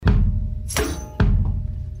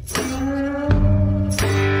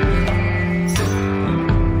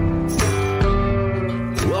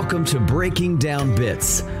Welcome to Breaking Down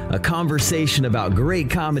Bits, a conversation about great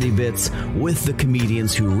comedy bits with the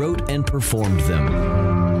comedians who wrote and performed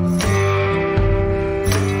them.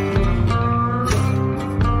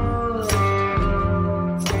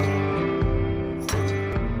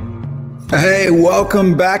 Hey,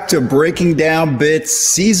 welcome back to Breaking Down Bits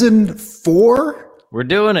Season 4. We're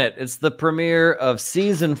doing it. It's the premiere of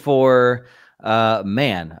Season 4.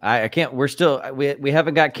 Man, I can't. We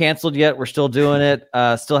haven't got canceled yet. We're still doing it.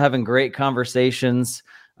 Still having great conversations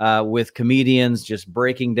with comedians, just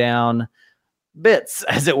breaking down bits,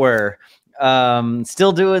 as it were.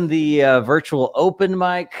 Still doing the virtual open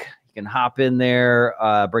mic. You can hop in there,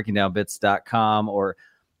 breakingdownbits.com, or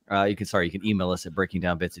you can email us at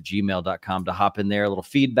breakingdownbits@gmail.com to hop in there. A little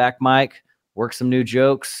feedback mic, work some new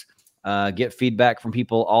jokes. Get feedback from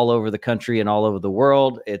people all over the country and all over the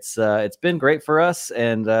world. It's been great for us.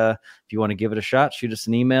 And if you want to give it a shot, shoot us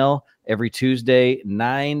an email every Tuesday,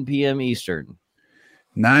 9 p.m. Eastern.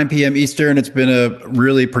 9 p.m. Eastern. It's been a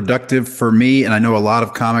really productive for me. And I know a lot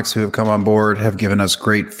of comics who have come on board have given us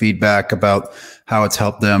great feedback about how it's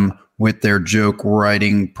helped them with their joke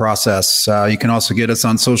writing process. You can also get us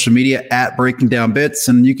on social media at Breaking Down Bits,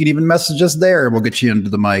 and you can even message us there. We'll get you into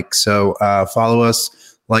the mic. So follow us.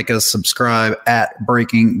 Like us, subscribe at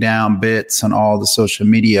Breaking Down Bits on all the social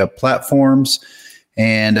media platforms.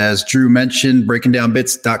 And as Drew mentioned,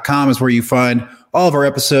 breakingdownbits.com is where you find all of our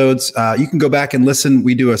episodes. You can go back and listen.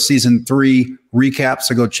 We do a season 3 recap,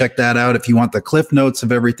 so go check that out if you want the cliff notes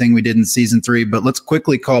of everything we did in season 3. But let's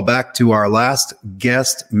quickly call back to our last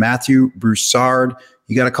guest, Matthew Broussard.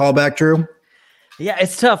 You got a call back, Drew? Yeah,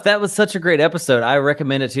 it's tough. That was such a great episode. I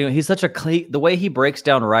recommend it to you. He's such the way he breaks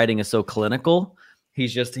down writing is so clinical.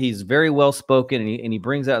 He's very well spoken, and he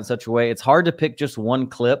brings out in such a way. It's hard to pick just one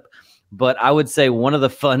clip, but I would say one of the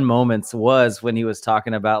fun moments was when he was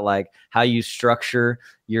talking about like how you structure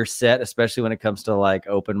your set, especially when it comes to like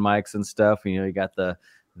open mics and stuff. You know, you got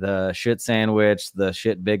the shit sandwich, the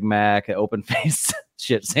shit Big Mac, open face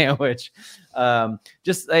shit sandwich.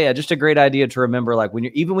 Just a great idea to remember. Like when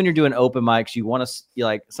you're doing open mics, you want to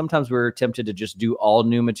like, sometimes we're tempted to just do all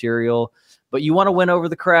new material, but you want to win over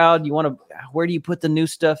the crowd. Where do you put the new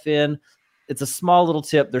stuff in? It's a small little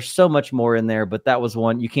tip. There's so much more in there, but that was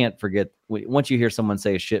one you can't forget. Once you hear someone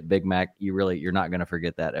say shit Big Mac, you're not going to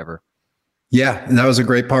forget that ever. Yeah, and that was a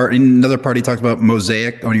great part. And another part he talked about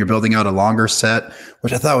mosaic when you're building out a longer set,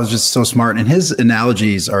 which I thought was just so smart. And his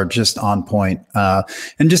analogies are just on point.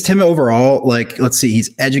 And just him overall, like, let's see,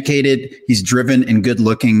 he's educated, he's driven and good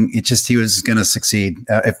looking. He was going to succeed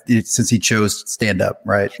since he chose stand up,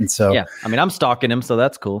 right? And so, yeah, I mean, I'm stalking him, so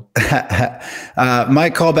that's cool.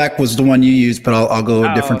 My callback was the one you used, but I'll go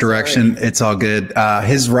a different direction. Sorry. It's all good.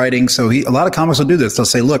 His writing. So a lot of comics will do this. They'll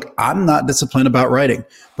say, look, I'm not disciplined about writing.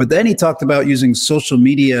 But then he talked about using social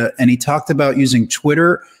media, and he talked about using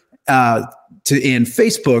Twitter and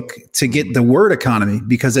Facebook to get the word economy,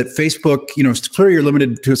 because at Facebook, it's clear you're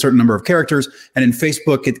limited to a certain number of characters. And in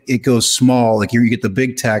Facebook, it goes small. Like you get the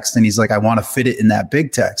big text, and he's like, I want to fit it in that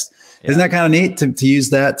big text. Yeah. Isn't that kind of neat to use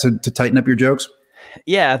that to tighten up your jokes?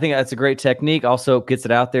 Yeah, I think that's a great technique. Also gets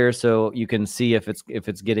it out there so you can see if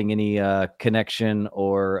it's getting any connection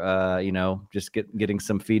or just getting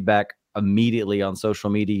some feedback immediately on social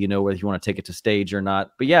media, whether you want to take it to stage or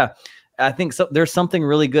not. But yeah, I think there's something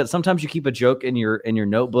really good. Sometimes you keep a joke in your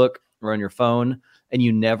notebook or on your phone and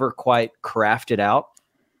you never quite craft it out.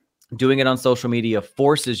 Doing it on social media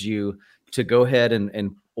forces you to go ahead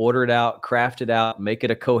and order it out, craft it out, make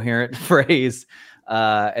it a coherent phrase.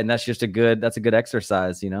 And that's a good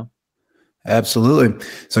exercise, Absolutely.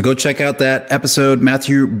 So go check out that episode,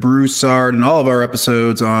 Matthew Broussard, and all of our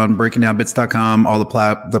episodes on breakingdownbits.com, all the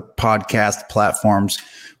podcast platforms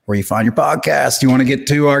where you find your podcast. You want to get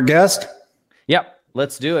to our guest? Yep.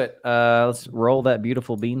 Let's do it. Let's roll that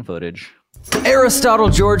beautiful bean footage. Aristotle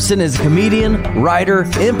Georgeson is a comedian, writer,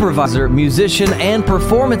 improviser, musician, and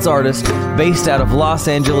performance artist based out of Los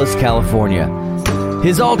Angeles, California.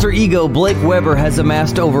 His alter ego, Blake Weber, has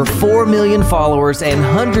amassed over 4 million followers and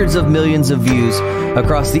hundreds of millions of views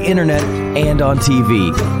across the internet and on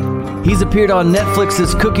TV. He's appeared on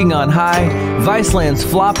Netflix's Cooking on High, Viceland's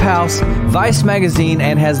Flophouse, Vice Magazine,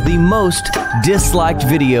 and has the most disliked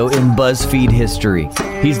video in BuzzFeed history.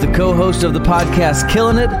 He's the co-host of the podcast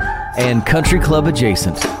Killing It and Country Club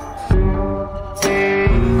Adjacent.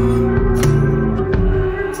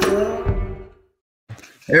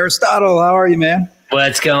 Aristotle, how are you, man?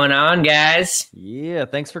 What's going on, guys? Yeah,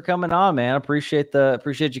 thanks for coming on, man. Appreciate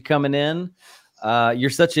you coming in.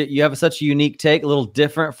 You have such a unique take, a little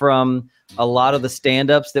different from a lot of the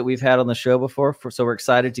stand-ups that we've had on the show before. So we're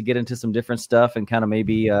excited to get into some different stuff and kind of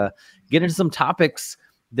maybe get into some topics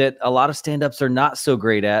that a lot of stand-ups are not so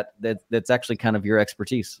great at. That's actually kind of your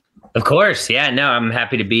expertise. Of course. Yeah, no, I'm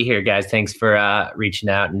happy to be here, guys. Thanks for reaching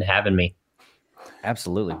out and having me.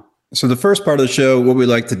 Absolutely. So the first part of the show, what we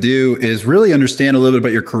like to do is really understand a little bit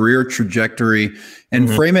about your career trajectory and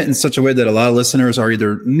frame it in such a way that a lot of listeners are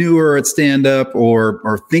either newer at stand-up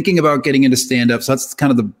or thinking about getting into stand-up. So that's kind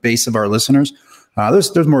of the base of our listeners.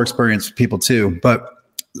 There's more experienced people too, but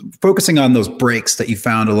focusing on those breaks that you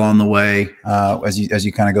found along the way as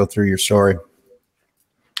you kind of go through your story.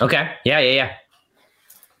 Okay. Yeah.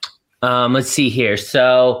 Let's see here.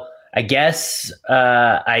 So I guess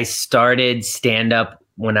I started stand-up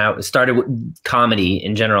when I started with comedy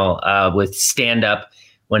in general, with stand-up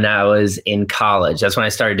when I was in college. That's when I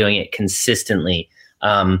started doing it consistently.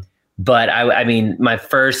 But I mean, my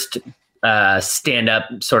first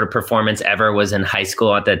stand-up sort of performance ever was in high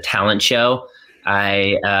school at the talent show.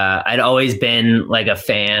 I'd always been like a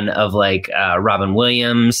fan of like Robin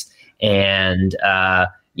Williams. And,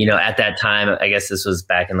 at that time, I guess this was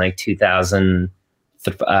back in like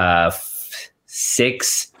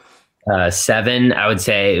 2006, 7, I would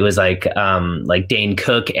say it was like Dane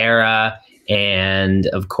Cook era. And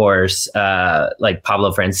of course, like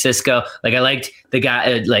Pablo Francisco, like I liked the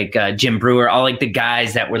guy, like Jim Brewer, all like the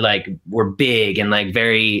guys that were big and like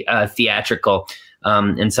very theatrical.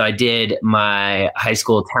 And so I did my high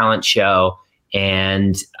school talent show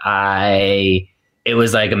and it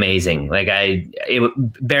was like amazing. Like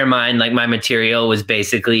bear in mind, like my material was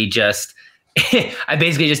basically just, I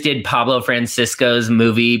basically just did Pablo Francisco's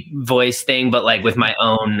movie voice thing, but like with my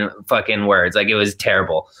own fucking words. Like it was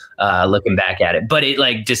terrible looking back at it, but it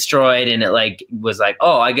like destroyed and it like was like,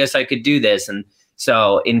 oh, I guess I could do this. And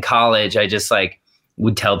so in college, I just like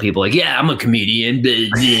would tell people like, yeah, I'm a comedian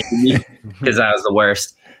because I was the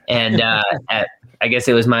worst. And I guess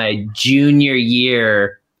it was my junior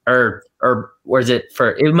year or was it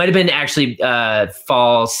it might've been actually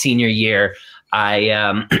fall senior year.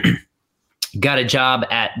 I got a job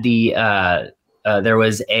at the there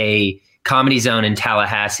was a Comedy Zone in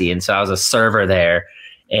Tallahassee, and so I was a server there,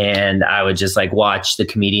 and I would just like watch the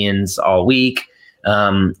comedians all week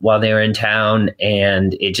while they were in town,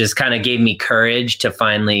 and it just kind of gave me courage to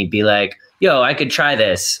finally be like, yo, I could try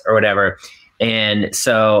this or whatever. And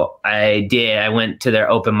so I did. I went to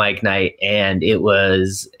their open mic night, and it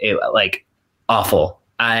was like awful.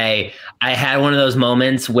 I had one of those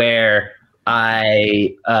moments where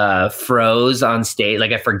I froze on stage.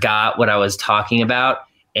 Like I forgot what I was talking about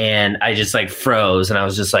and I just like froze and I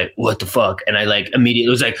was just like, what the fuck? And I like immediately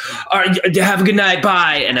was like, all right, have a good night.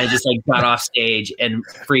 Bye. And I just like got off stage and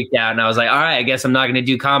freaked out. And I was like, all right, I guess I'm not going to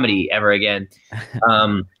do comedy ever again.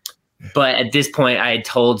 But at this point I had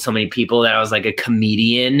told so many people that I was like a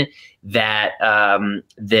comedian that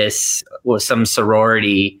this was some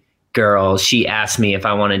sorority girl. She asked me if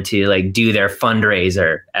I wanted to like do their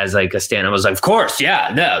fundraiser as like a stand. I was like, of course.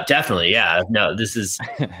 Yeah, no, definitely. Yeah, no, this is,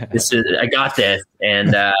 I got this.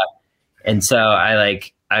 And so I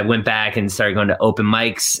went back and started going to open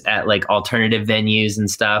mics at like alternative venues and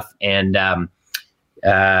stuff. And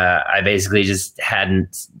I basically just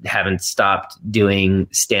haven't stopped doing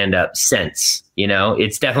stand up since,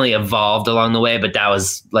 it's definitely evolved along the way, but that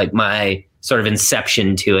was like my sort of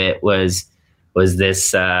inception to it was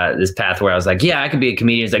this path where I was like, yeah, I could be a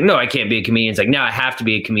comedian. It's like, no, I can't be a comedian. It's like, no, I have to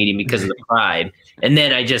be a comedian because of the pride. And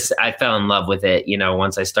then I fell in love with it,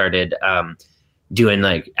 once I started doing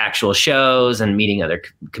like actual shows and meeting other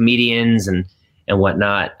comedians and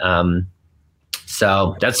whatnot.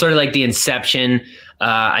 So that's sort of like the inception.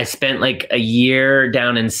 I spent like a year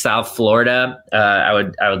down in South Florida. I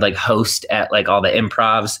would like host at like all the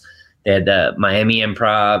improvs. They had the Miami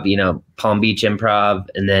Improv, Palm Beach Improv,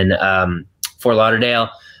 and then Fort Lauderdale.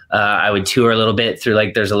 I would tour a little bit through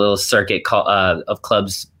like there's a little circuit of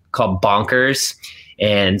clubs called Bonkers,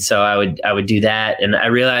 and so I would do that. And I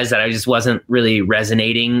realized that I just wasn't really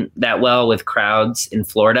resonating that well with crowds in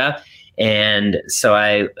Florida, and so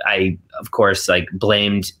I of course like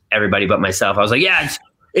blamed everybody but myself. I was like, yeah,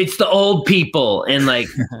 it's the old people, and like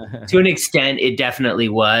to an extent, it definitely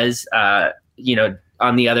was.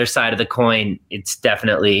 On the other side of the coin, it's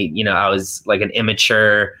definitely I was like an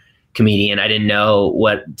immature comedian. I didn't know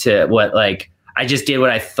I just did what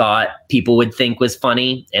I thought people would think was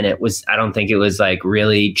funny. And I don't think it was like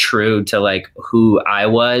really true to like who I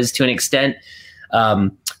was to an extent.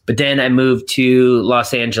 But then I moved to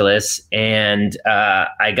Los Angeles and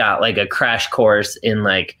I got like a crash course in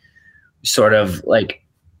like sort of like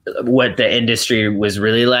what the industry was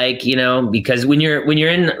really like, because when you're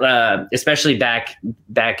in, especially back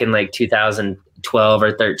in like 2012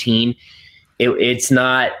 or 13, it's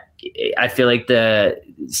not, I feel like the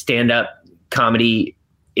stand-up comedy,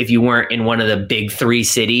 if you weren't in one of the big 3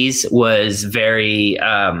 cities, was very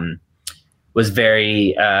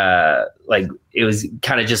like, it was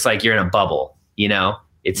kind of just like you're in a bubble,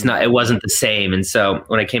 it wasn't the same. And so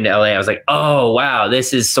when I came to LA, I was like, oh wow,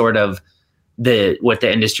 this is sort of what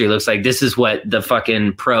the industry looks like. This is what the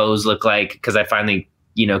fucking pros look like. Cause I finally,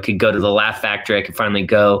 could go to the Laugh Factory. I could finally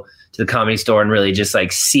go to the Comedy Store and really just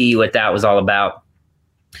like see what that was all about.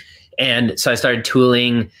 And so I started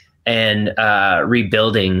tooling and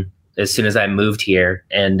rebuilding as soon as I moved here.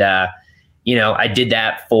 And, I did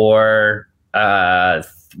that for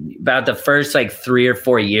about the first like 3 or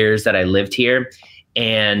 4 years that I lived here.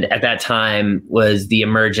 And at that time was the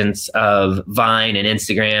emergence of Vine and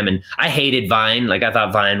Instagram. And I hated Vine. Like, I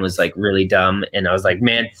thought Vine was like really dumb. And I was like,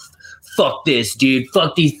 man, fuck this, dude.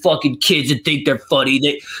 Fuck these fucking kids that think they're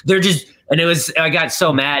funny. They're just, and I got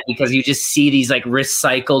so mad because you just see these like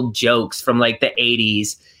recycled jokes from like the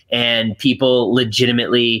 80s, and people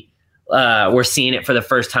legitimately were seeing it for the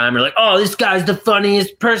first time. They're like, oh, this guy's the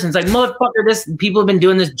funniest person. It's like, motherfucker, people have been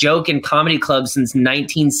doing this joke in comedy clubs since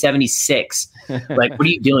 1976. Like, what are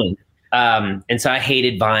you doing? And so I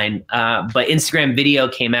hated Vine. But Instagram video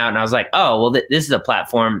came out, and I was like, oh, well, this is a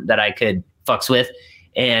platform that I could fucks with.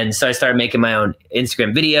 And so I started making my own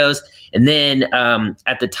Instagram videos. And then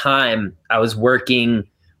at the time, I was working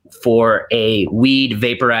for a weed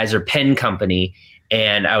vaporizer pen company.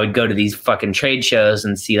 And I would go to these fucking trade shows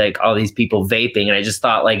and see like all these people vaping. And I just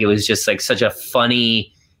thought like it was just like such a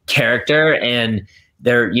funny character. And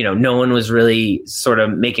there, no one was really sort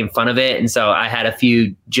of making fun of it. And so I had a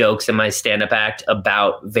few jokes in my stand-up act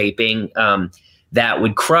about vaping that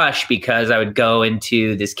would crush, because I would go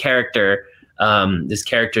into this character's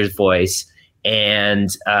voice. And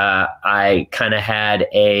I kind of had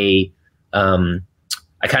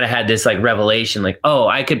this like revelation, like, oh,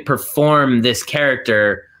 I could perform this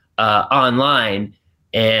character online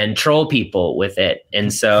and troll people with it.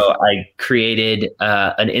 And so I created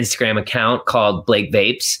an Instagram account called Blake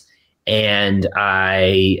Vapes, and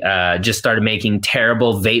I just started making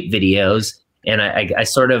terrible vape videos. And I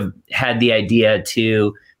sort of had the idea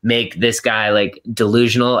to make this guy like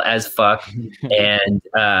delusional as fuck and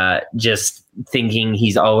just thinking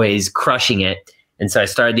he's always crushing it. And so I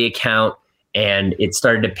started the account, and it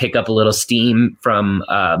started to pick up a little steam from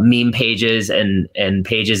meme pages and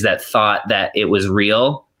pages that thought that it was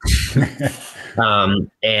real.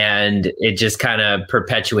 And it just kind of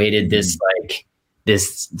perpetuated this like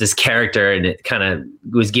this character, and it kind of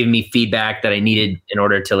was giving me feedback that I needed in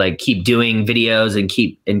order to like keep doing videos and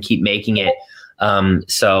keep making it.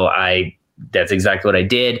 So that's exactly what I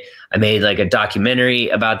did. I made like a documentary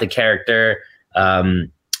about the character.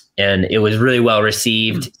 And it was really well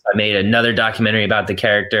received. I made another documentary about the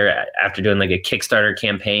character after doing like a Kickstarter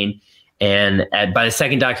campaign. And by the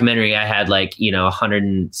second documentary, I had like,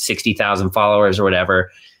 160,000 followers or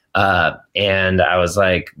whatever. And I was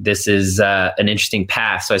like, this is an interesting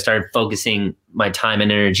path. So I started focusing my time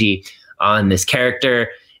and energy on this character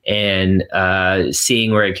and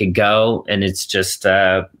seeing where it could go. And it's just,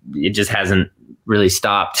 it just hasn't really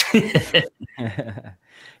stopped.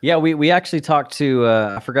 Yeah, we actually talked to,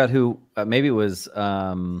 I forgot who, maybe it was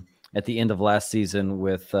at the end of last season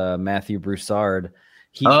with Matthew Broussard.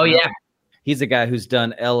 He's a guy who's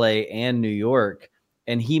done LA and New York,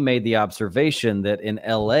 and he made the observation that in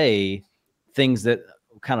LA, things that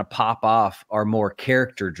kind of pop off are more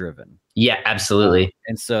character driven. Yeah, absolutely.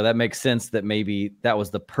 And so that makes sense that maybe that was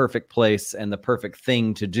the perfect place and the perfect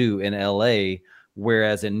thing to do in LA,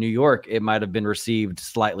 whereas in New York, it might have been received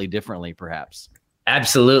slightly differently, perhaps.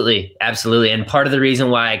 Absolutely. And part of the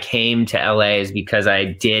reason why I came to LA is because I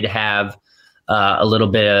did have a little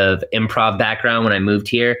bit of improv background when I moved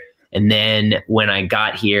here. And then when I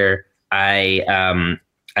got here, I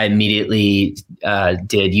immediately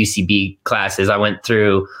did UCB classes. I went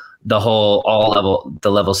through the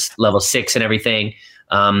level 6 and everything.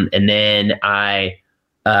 And then I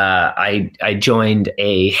joined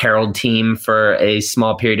a Herald team for a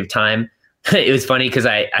small period of time. It was funny because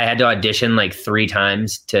I had to audition like 3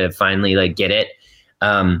 times to finally like get it.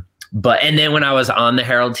 And then when I was on the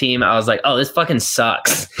Herald team, I was like, oh, this fucking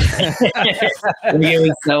sucks. It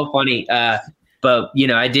was so funny. But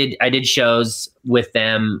I did shows with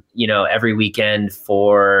them, every weekend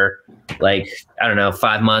for like, I don't know,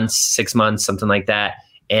 5 months, 6 months, something like that.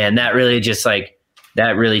 And that really just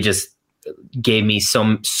gave me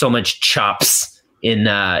so much chops in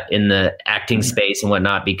the acting space and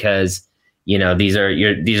whatnot, because these are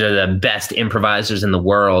the best improvisers in the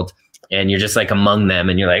world, and you're just like among them,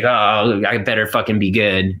 and you're like, oh, I better fucking be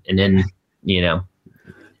good. And then,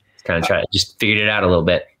 kind of just figured it out a little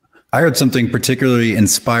bit. I heard something particularly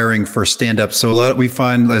inspiring for stand-up. So we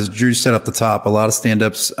find, as Drew said up the top, a lot of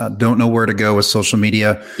stand-ups don't know where to go with social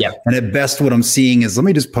media. Yeah. And at best, what I'm seeing is, let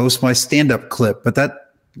me just post my stand-up clip. But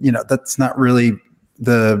that's not really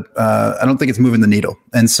I don't think it's moving the needle.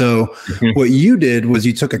 And so what you did was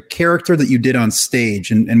you took a character that you did on stage,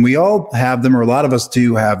 and we all have them, or a lot of us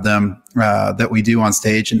do have them that we do on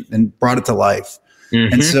stage, and brought it to life.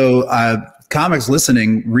 And so comics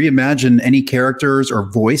listening, reimagine any characters or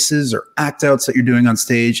voices or act outs that you're doing on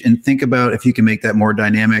stage, and think about if you can make that more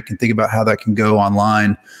dynamic, and think about how that can go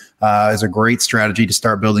online. Is a great strategy to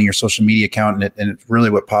start building your social media account, and it's really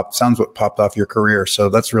what popped off your career. So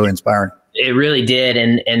that's really inspiring. It really did.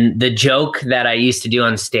 And the joke that I used to do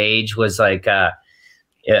on stage was like,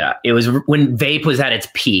 it was when vape was at its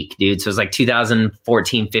peak, dude. So it was like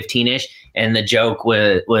 2014, 15-ish. And the joke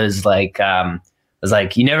was like, I was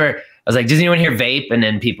like, does anyone here vape? And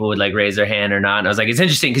then people would like raise their hand or not. And I was like, it's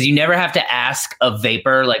interesting because you never have to ask a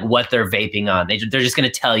vapor like what they're vaping on. They're just going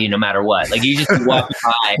to tell you no matter what. Like you just walk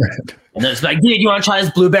by and they're just like, dude, you want to try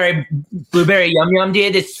this blueberry yum yum,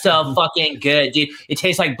 dude? It's so fucking good, dude. It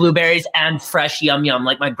tastes like blueberries and fresh yum yum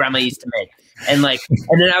like my grandma used to make. And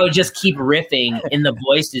then I would just keep riffing in the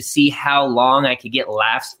voice to see how long I could get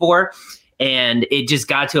laughs for. And it just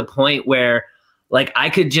got to a point where like I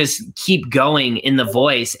could just keep going in the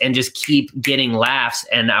voice and just keep getting laughs.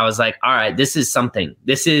 And I was like, all right, this is something.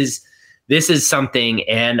 This is something.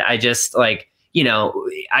 And I just like,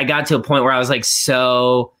 I got to a point where I was like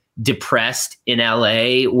so depressed in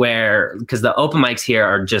LA because the open mics here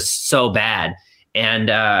are just so bad. And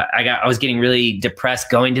I was getting really depressed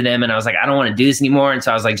going to them. And I was like, I don't want to do this anymore. And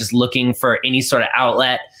so I was like just looking for any sort of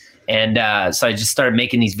outlet. And so I just started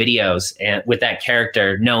making these videos and with that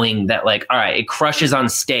character, knowing that like, all right, it crushes on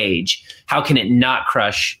stage. How can it not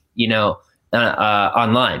crush,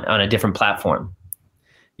 online on a different platform?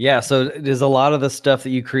 Yeah. So there's a lot of the stuff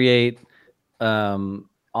that you create on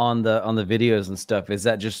the videos and stuff. Is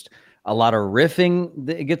that just a lot of riffing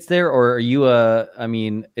that gets there, or are you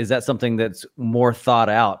is that something that's more thought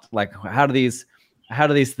out? Like how do these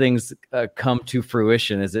things come to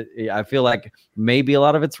fruition? Is it? I feel like maybe a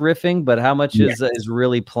lot of it's riffing, but how much is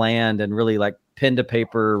really planned and really like pen to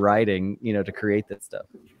paper writing, to create that stuff?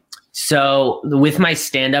 So with my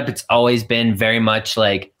stand-up, it's always been very much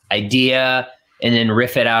like idea and then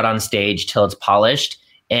riff it out on stage till it's polished.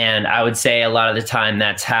 And I would say a lot of the time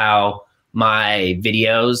that's how my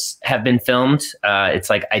videos have been filmed. It's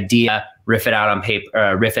like idea, riff it out on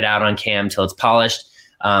paper, riff it out on cam till it's polished,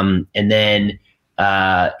 and then.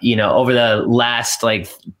 Over the last like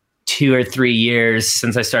 2 or 3 years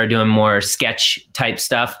since I started doing more sketch type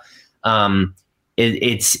stuff,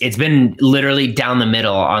 it's been literally down the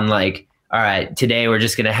middle on like, all right, today we're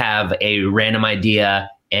just going to have a random idea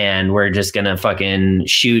and we're just going to fucking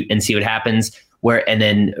shoot and see what happens. And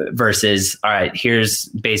then versus, all right, here's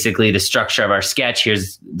basically the structure of our sketch.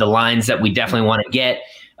 Here's the lines that we definitely want to get.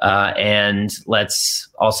 And let's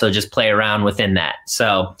also just play around within that.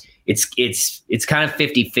 So it's kind of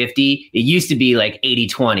 50-50. It used to be like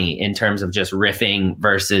 80-20 in terms of just riffing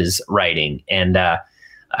versus writing. And,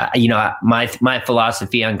 my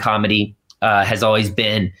philosophy on comedy has always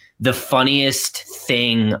been the funniest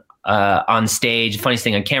thing on stage, funniest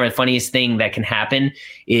thing on camera, the funniest thing that can happen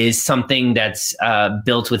is something that's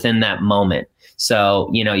built within that moment. So,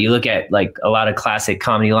 you look at like a lot of classic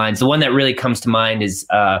comedy lines. The one that really comes to mind is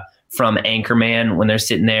from Anchorman when they're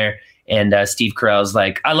sitting there. And Steve Carell's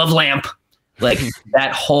like, I love lamp. Like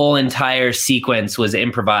that whole entire sequence was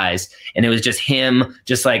improvised. And it was just him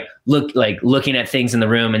just looking at things in the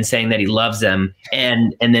room and saying that he loves them.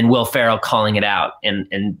 And then Will Ferrell calling it out.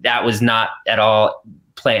 And that was not at all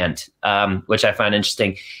planned, which I find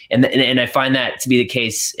interesting. And I find that to be the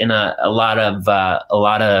case in a lot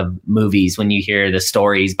of movies when you hear the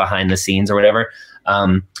stories behind the scenes or whatever.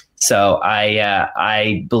 So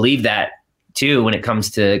I believe that too when it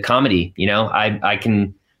comes to comedy. I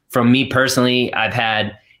can, from me personally, I've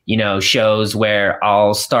had shows where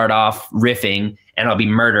I'll start off riffing and I'll be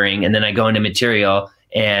murdering, and then I go into material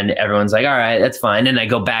and everyone's like, all right, that's fine, and I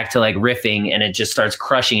go back to like riffing and it just starts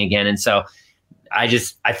crushing again. And so I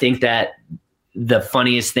think that the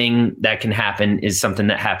funniest thing that can happen is something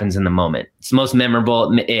that happens in the moment. It's the most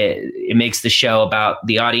memorable. It makes the show about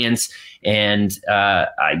the audience, and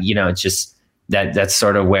it's just that's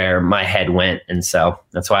sort of where my head went. And so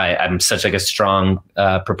that's why I'm such like a strong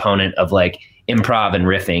proponent of like improv and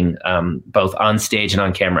riffing, both on stage and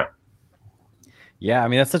on camera. Yeah, I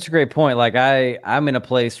mean, that's such a great point. Like I'm in a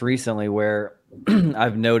place recently where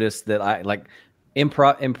I've noticed that I like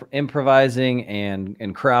improvising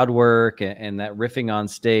and crowd work and that riffing on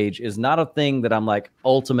stage is not a thing that I'm like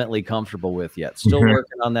ultimately comfortable with yet. Still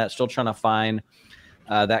working on that, still trying to find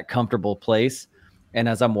that comfortable place. And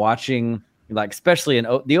as I'm watching, like, especially in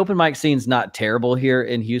the open mic scene's not terrible here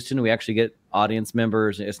in Houston. We actually get audience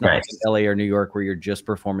members. It's not like in LA or New York where you're just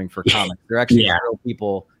performing for comics. They're actually real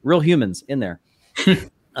people, real humans in there.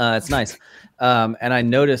 It's nice. And I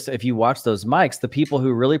noticed if you watch those mics, the people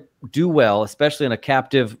who really do well, especially in a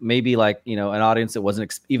captive, maybe like, an audience that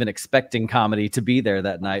wasn't even expecting comedy to be there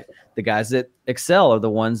that night, the guys that excel are the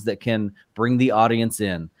ones that can bring the audience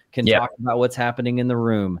in, can talk about what's happening in the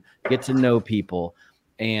room, get to know people.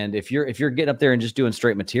 And if you're getting up there and just doing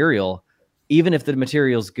straight material, even if the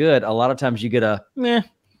material's good, a lot of times you get a meh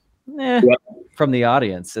from the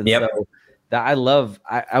audience. And so that I love,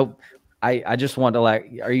 I just want to,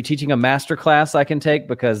 like, are you teaching a master class I can take?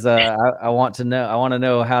 Because I want to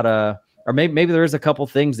know how to, or maybe there's a couple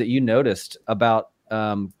things that you noticed about,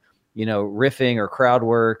 riffing or crowd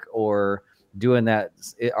work or doing that.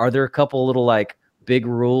 Are there a couple little like big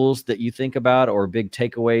rules that you think about or big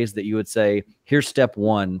takeaways that you would say, here's step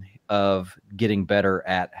one of getting better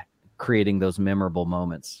at creating those memorable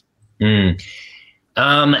moments? For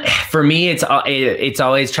me, it's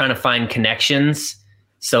always trying to find connections.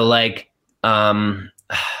 So like, for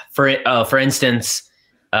instance,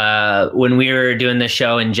 when we were doing the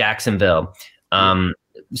show in Jacksonville,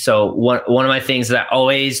 so one of my things that I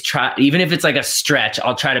always try, even if it's like a stretch,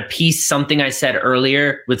 I'll try to piece something I said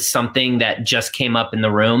earlier with something that just came up in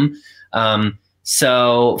the room.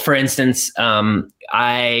 So for instance,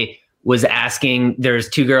 I was asking, there's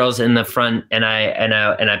two girls in the front and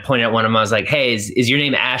I pointed at one of them. I was like, hey, is your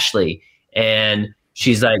name Ashley? And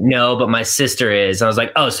she's like, no, but my sister is. And I was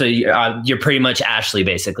like, oh, so you're pretty much Ashley,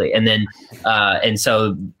 basically. And then, and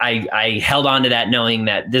so I held on to that, knowing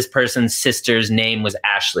that this person's sister's name was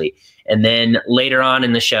Ashley. And then later on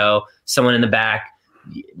in the show, someone in the back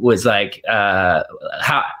was like, how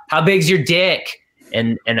big's your dick?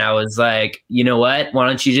 And I was like, you know what? Why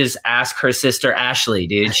don't you just ask her sister Ashley,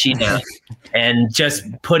 dude? She knows. And just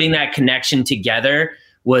putting that connection together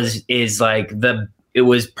it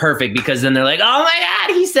was perfect, because then they're like, oh my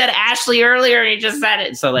God, he said Ashley earlier. He just said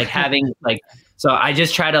it. So like so I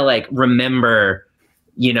just try to like remember,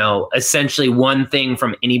 essentially one thing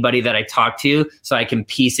from anybody that I talk to, so I can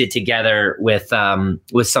piece it together with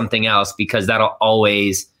something else, because it'll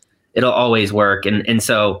always work. And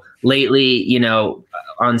so lately,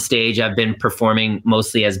 on stage, I've been performing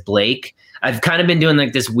mostly as Blake. I've kind of been doing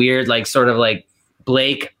like this weird, like sort of like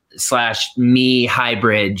Blake / me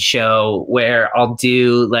hybrid show where I'll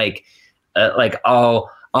do I'll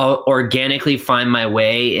organically find my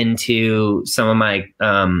way into some of my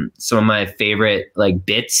favorite like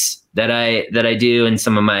bits that I do, and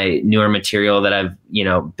some of my newer material that I've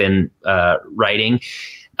been writing.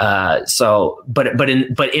 But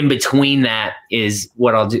in between that is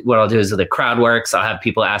what I'll do is the crowd works. I'll have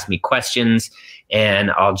people ask me questions,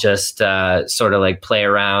 and I'll just sort of like play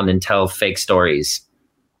around and tell fake stories.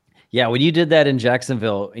 Yeah, when you did that in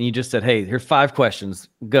Jacksonville and you just said, hey, here's 5 questions,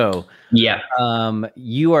 go. Yeah.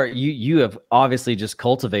 You have obviously just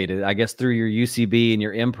cultivated, I guess, through your UCB and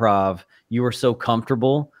your improv, you were so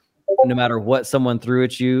comfortable. No matter what someone threw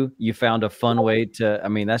at you, you found a fun way to, I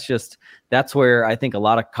mean, that's where I think a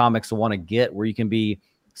lot of comics want to get, where you can be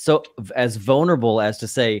so as vulnerable as to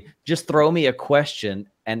say, just throw me a question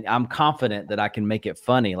and I'm confident that I can make it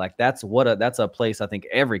funny. Like that's a place I think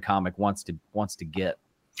every comic wants to get.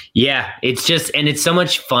 Yeah, it's so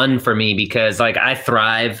much fun for me, because like I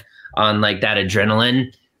thrive on like that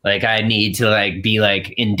adrenaline. Like I need to like be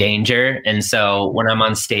like in danger. And so when I'm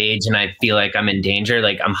on stage and I feel like I'm in danger,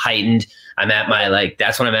 like I'm heightened, I'm at my, like,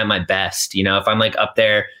 that's when I'm at my best. If I'm like up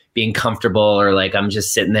there being comfortable, or like I'm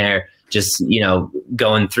just sitting there, just,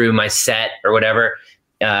 going through my set or whatever,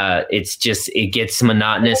 it gets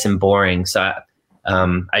monotonous and boring. So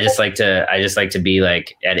I just like to be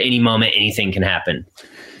like, at any moment, anything can happen.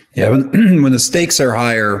 Yeah. When the stakes are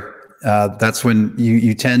higher, that's when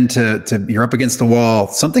you tend to you're up against the wall.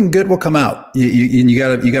 Something good will come out. You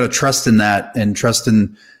gotta trust in that, and trust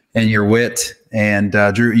in your wit. And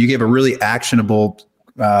Drew, you gave a really actionable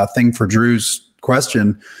thing for Drew's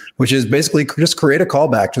question, which is basically just create a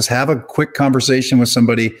callback. Just have a quick conversation with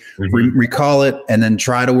somebody, recall it, and then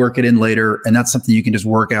try to work it in later. And that's something you can just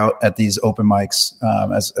work out at these open mics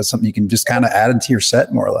as something you can just kind of add into your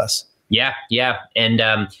set, more or less. Yeah.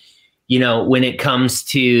 And, when it comes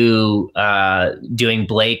to doing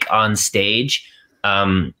Blake on stage,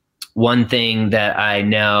 one thing that I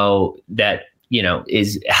know that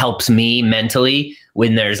helps me mentally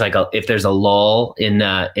when there's if there's a lull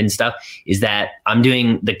in stuff, is that I'm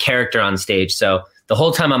doing the character on stage. So the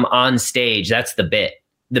whole time I'm on stage, that's the bit.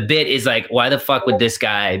 The bit is like, why the fuck would this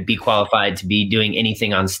guy be qualified to be doing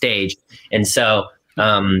anything on stage? And so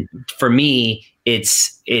for me,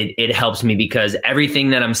 it helps me because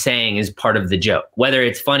everything that I'm saying is part of the joke, whether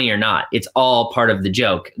it's funny or not. It's all part of the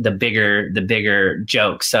joke, the bigger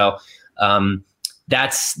joke. So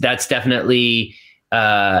that's definitely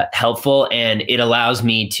helpful, and it allows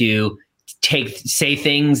me to say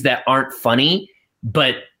things that aren't funny,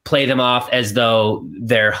 but play them off as though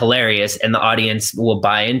they're hilarious, and the audience will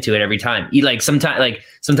buy into it every time.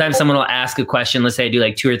 Sometimes someone will ask a question. Let's say I do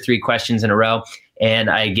like 2 or 3 questions in a row, and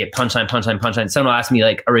I get punchline. Someone will ask me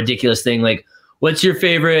like a ridiculous thing, like, what's your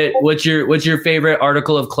favorite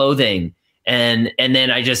article of clothing? And then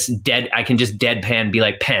I can just deadpan, be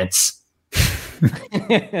like, pants.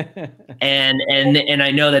 and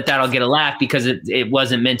I know that'll get a laugh because it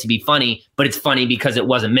wasn't meant to be funny, but it's funny because it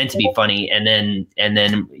wasn't meant to be funny. And then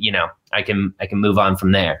I can move on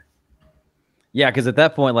from there. Yeah. Cause at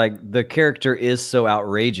that point, like, the character is so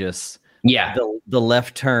outrageous. Yeah. The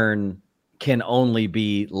left turn can only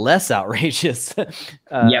be less outrageous.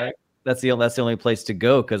 Yeah. That's the only place to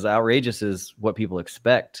go, because outrageous is what people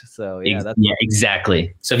expect. So yeah,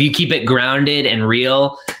 exactly. So if you keep it grounded and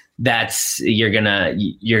real, you're gonna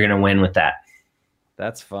win with that.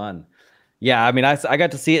 That's fun. Yeah, I mean, I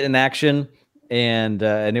got to see it in action, and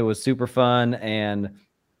it was super fun, and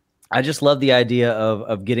I just love the idea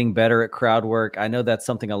of getting better at crowd work. I know that's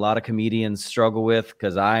something a lot of comedians struggle with,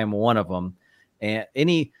 because I am one of them. And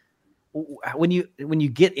when you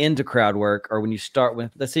get into crowd work, or when you start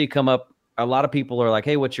with, let's say you come up, a lot of people are like,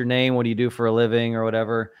 hey, what's your name? What do you do for a living, or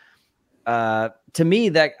whatever? To me,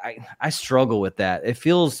 that I struggle with that. It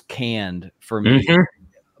feels canned for me. Mm-hmm.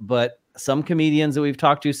 But some comedians that we've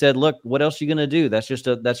talked to said, look, what else are you going to do? That's just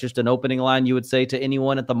an opening line you would say to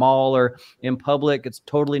anyone at the mall or in public. It's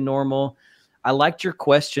totally normal. I liked your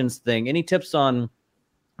questions thing. Any tips on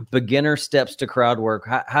beginner steps to crowd work?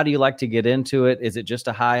 How do you like to get into it? Is it just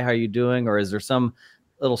a hi, how are you doing? Or is there some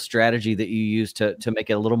little strategy that you use to make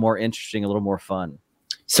it a little more interesting, a little more fun?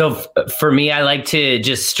 So for me, I like to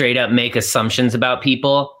just straight up make assumptions about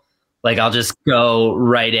people. Like, I'll just go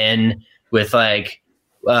right in with like,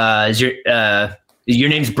 your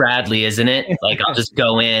name's Bradley, isn't it? Like, I'll just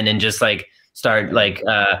go in and just like start like,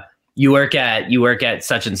 you work at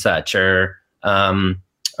such and such, or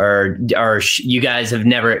you guys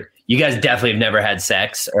definitely have never had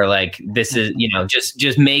sex, or like, this is,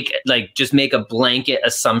 just make a blanket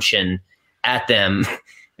assumption at them.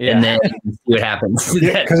 Yeah. And then see what happens.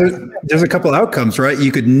 Yeah, because there's a couple outcomes, right?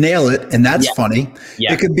 You could nail it, and that's funny.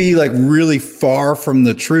 Yeah. It could be like really far from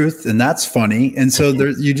the truth, and that's funny. And so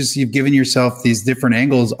you've given yourself these different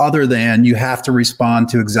angles, other than you have to respond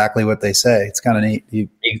to exactly what they say. It's kind of neat.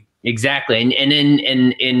 Exactly.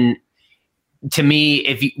 And to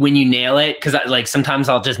me, when you nail it, because like sometimes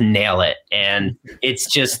I'll just nail it, and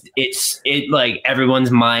it like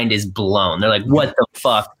everyone's mind is blown. They're like, "What the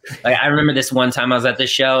fuck?" Like, I remember this one time I was at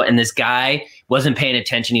this show, and this guy wasn't paying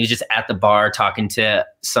attention. He was just at the bar talking to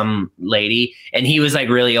some lady, and he was like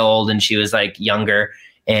really old, and she was like younger.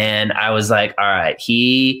 And I was like, all right,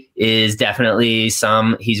 he is definitely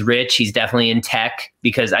he's rich. He's definitely in tech,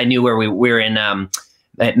 because I knew where we were in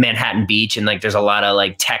at Manhattan Beach, and like there's a lot of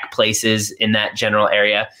like tech places in that general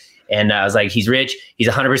area. And I was like, he's rich, he's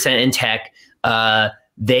 100% in tech.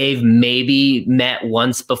 They've maybe met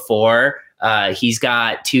once before. He's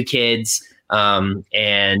got 2 kids, and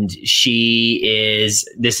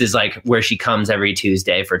this is like where she comes every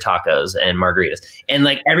Tuesday for tacos and margaritas. And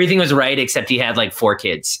like everything was right, except he had like 4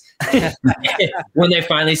 kids. When they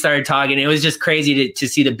finally started talking, it was just crazy to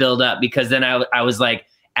see the build up, because then I was like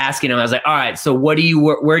asking him, I was like, all right, so where do you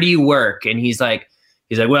work? And he's like,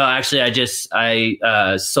 well, actually,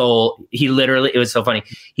 I sold, it was so funny.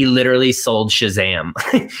 He literally sold Shazam.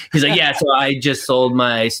 He's like, yeah, so I just sold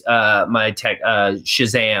my tech,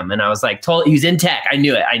 Shazam. And I was like, he was in tech. I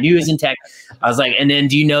knew it. I knew he was in tech. I was like, and then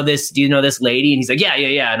do you know this lady? And he's like,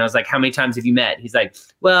 yeah. And I was like, how many times have you met? He's like,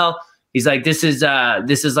 well, this is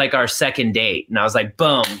like our second date. And I was like,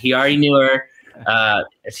 boom, he already knew her.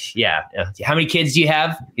 Yeah. How many kids do you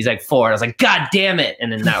have? He's like 4. I was like, God damn it.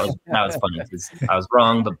 And then that was funny, because I was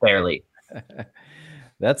wrong, but barely.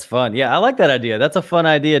 That's fun. Yeah. I like that idea. That's a fun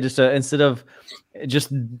idea. Just instead of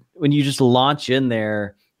just when you just launch in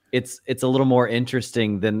there, it's a little more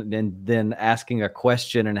interesting than asking a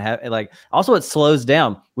question, and also it slows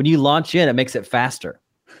down when you launch in. It makes it faster.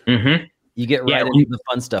 Mm-hmm. You get right into the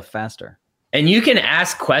fun stuff faster. And you can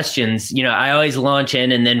ask questions. You know, I always launch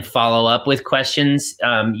in and then follow up with questions.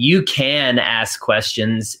 You can ask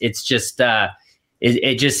questions. It's just,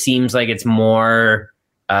 it just seems like it's more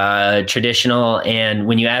traditional. And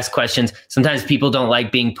when you ask questions, sometimes people don't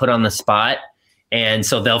like being put on the spot. And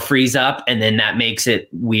so they'll freeze up, and then that makes it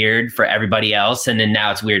weird for everybody else. And then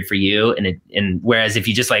now it's weird for you. And whereas if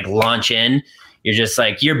you just like launch in, you're just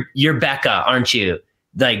like, you're Becca, aren't you?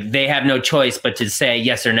 Like they have no choice but to say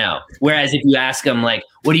yes or no. Whereas if you ask them like,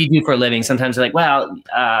 what do you do for a living? Sometimes they're like, well,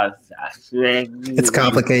 it's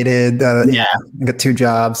complicated. Yeah. I got 2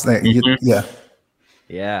 jobs. Yeah.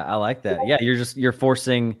 Yeah. I like that. Yeah. You're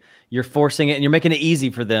forcing it, and you're making it easy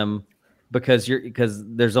for them because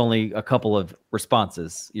there's only a couple of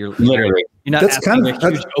responses. You're not that's asking kind of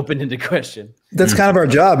a huge open-ended question. That's kind of our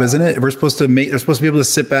job, isn't it? They're supposed to be able to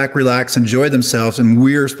sit back, relax, enjoy themselves, and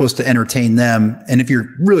we're supposed to entertain them. And if you're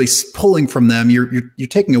really pulling from them, you're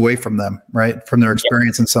taking away from them, right? From their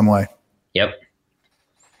experience in some way. Yep.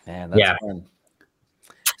 Man, that's fun.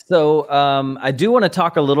 So I do want to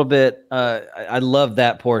talk a little bit. I love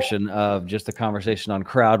that portion of just the conversation on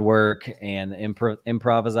crowd work and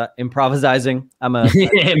improvising. I'm a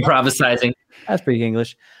improvising. I speak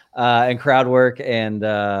English. And crowd work and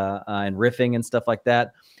riffing and stuff like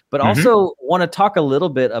that. But also want to talk a little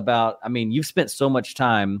bit about, I mean, you've spent so much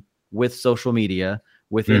time with social media,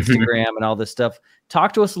 with Instagram and all this stuff.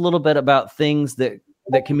 Talk to us a little bit about things that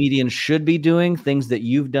comedians should be doing, things that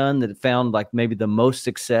you've done that found like maybe the most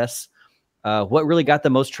success. What really got the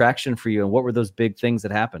most traction for you, and what were those big things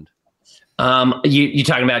that happened? You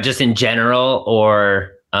talking about just in general,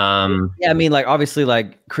 or yeah, I mean, like obviously,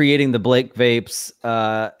 like creating the Blake vapes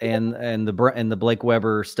and the Blake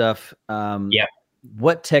Weber stuff. Yeah.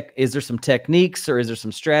 What tech is there? Some techniques, or is there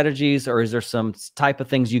some strategies, or is there some type of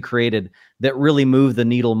things you created that really move the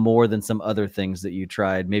needle more than some other things that you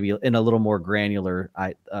tried, maybe in a little more granular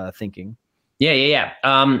thinking? Yeah.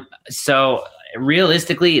 So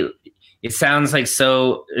realistically, it sounds like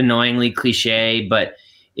so annoyingly cliche, but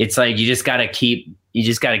it's like you just gotta keep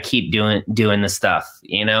doing the stuff,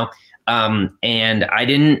 you know? And I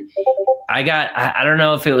don't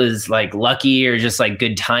know if it was like lucky or just like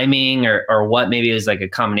good timing or what, maybe it was like a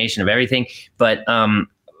combination of everything. But,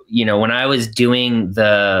 you know, when I was doing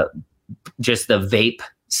the vape,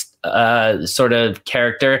 sort of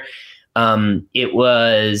character, it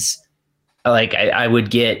was like,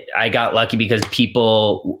 I got lucky because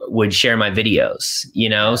people would share my videos, you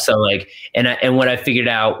know? So like, and what I figured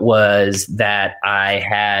out was that I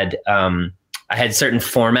had certain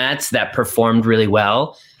formats that performed really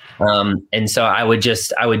well. And so I would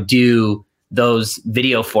do those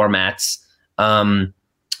video formats,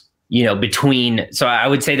 you know, so I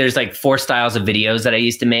would say there's like 4 styles of videos that I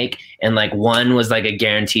used to make. And like one was like a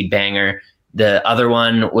guaranteed banger. The other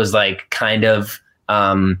one was like kind of,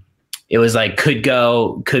 it was like could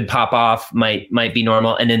pop off, might be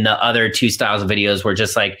normal. And then the other 2 styles of videos were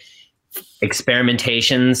just like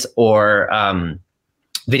experimentations or,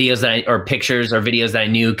 videos or pictures or videos that I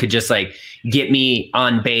knew could just like get me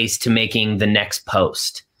on base to making the next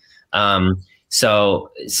post. So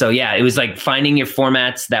yeah, it was like finding your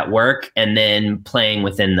formats that work and then playing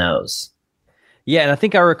within those. Yeah. And I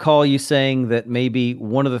think I recall you saying that maybe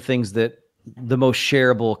one of the things that the most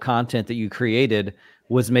shareable content that you created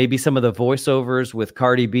was maybe some of the voiceovers with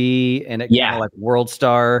Cardi B, and it kind of like World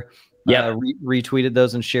Star. Yeah, retweeted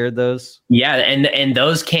those and shared those. Yeah, and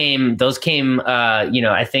those came. You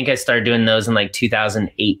know, I think I started doing those in like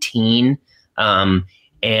 2018,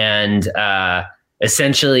 and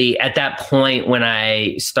essentially at that point when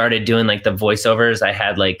I started doing like the voiceovers, I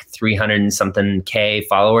had like 300 and something K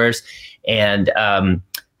followers, and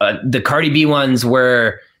the Cardi B ones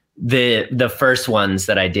were the first ones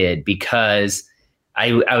that I did because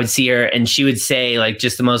I would see her and she would say like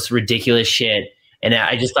just the most ridiculous shit. And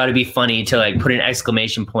I just thought it'd be funny to like put an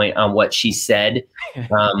exclamation point on what she said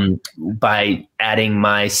by adding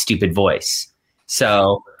my stupid voice.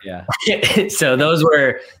 So yeah, so that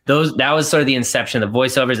was sort of the inception of the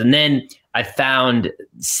voiceovers. And then I found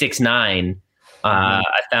 6ix9ine. I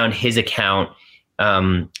found his account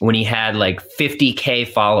when he had like 50K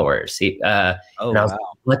followers. And I was like,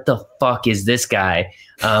 what the fuck is this guy?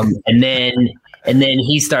 And then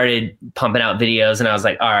he started pumping out videos, and I was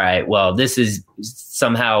like, all right, well, this is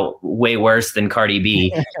somehow way worse than Cardi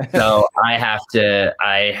B. So I have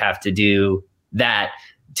to do that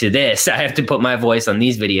to this. I have to put my voice on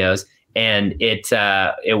these videos, and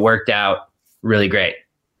it worked out really great.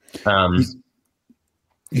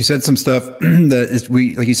 You said some stuff that is,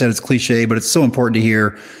 like you said, it's cliche, but it's so important to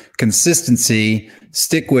hear. Consistency,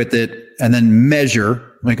 stick with it, and then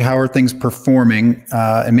measure. Like, how are things performing?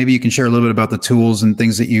 And maybe you can share a little bit about the tools and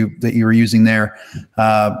things that you were using there.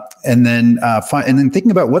 And then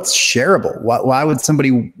thinking about what's shareable. Why would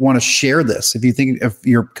somebody want to share this? If you think of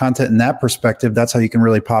your content in that perspective, that's how you can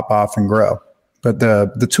really pop off and grow. But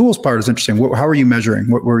the tools part is interesting. How are you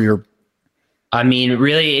measuring? What were your? I mean,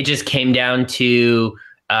 really, it just came down to,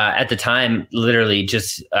 at the time, literally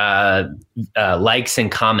just likes and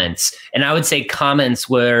comments. And I would say comments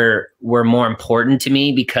were more important to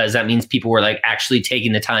me, because that means people were like actually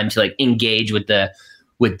taking the time to like engage with the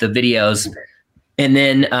videos. And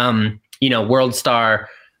then, WorldStar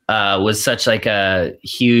was such like a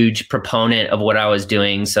huge proponent of what I was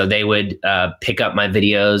doing. So they would pick up my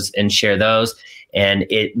videos and share those. And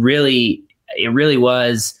it really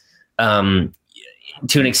was,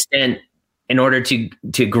 to an extent, in order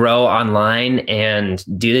to grow online and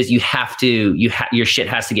do this, your shit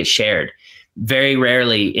has to get shared. Very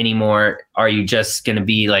rarely anymore are you just going to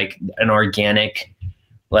be like an organic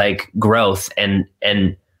like growth. And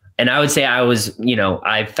I would say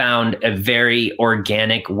I found a very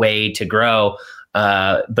organic way to grow.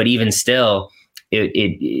 But even still,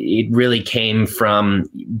 it really came from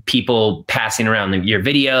people passing around your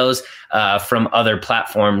videos from other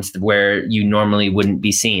platforms where you normally wouldn't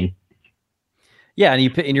be seen. Yeah, and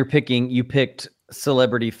you picked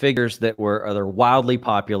celebrity figures that were either wildly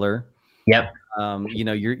popular. Yep.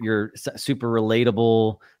 Your super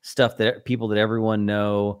relatable stuff that people that everyone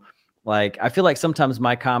know. Like, I feel like sometimes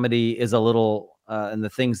my comedy is a little, and the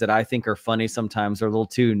things that I think are funny sometimes are a little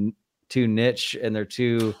too niche, and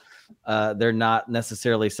they're not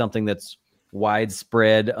necessarily something that's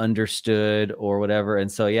widespread, understood, or whatever.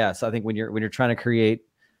 And so, so I think when you're trying to create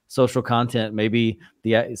social content, maybe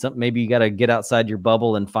you got to get outside your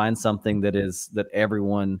bubble and find something that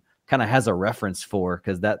everyone kind of has a reference for,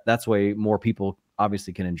 because that's way more people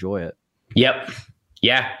obviously can enjoy it. Yep.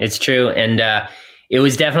 Yeah, it's true. And it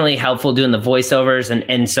was definitely helpful doing the voiceovers.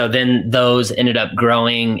 And so then those ended up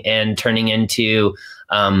growing and turning into,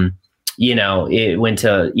 it went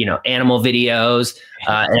to, animal videos.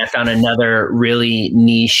 And I found another really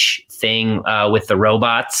niche thing with the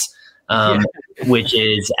robots. Which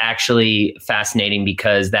is actually fascinating,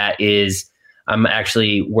 because I'm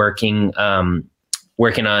actually working on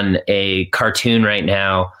a cartoon right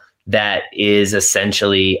now that is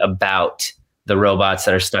essentially about the robots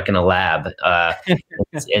that are stuck in a lab.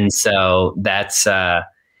 And so that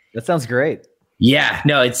sounds great. Yeah,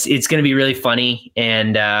 no, it's going to be really funny.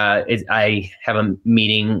 And I have a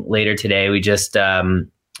meeting later today. We just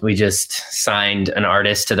signed an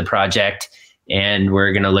artist to the project, and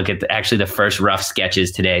we're going to look at the first rough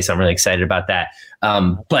sketches today. So I'm really excited about that.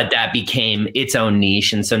 But that became its own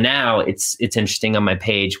niche. And so now it's interesting on my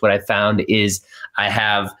page. What I found is I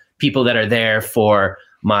have people that are there for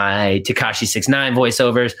my Tekashi 6ix9ine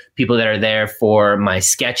voiceovers, people that are there for my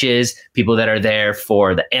sketches, people that are there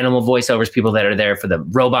for the animal voiceovers, people that are there for the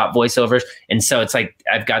robot voiceovers. And so it's like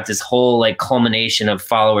I've got this whole like culmination of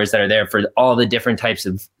followers that are there for all the different types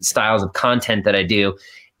of styles of content that I do.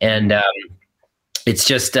 And it's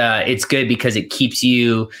just it's good because it keeps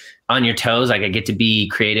you on your toes. Like, I get to be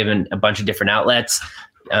creative in a bunch of different outlets.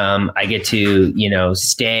 I get to,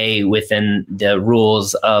 stay within the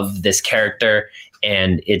rules of this character,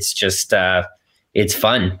 and it's just it's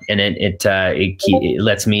fun, and it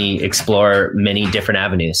lets me explore many different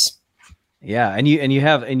avenues. Yeah, and you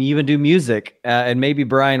even do music, and maybe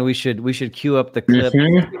Brian, we should cue up the clip.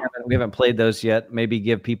 Mm-hmm. We haven't played those yet. Maybe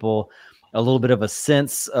give people a little bit of a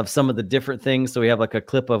sense of some of the different things. So we have like a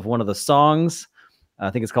clip of one of the songs. I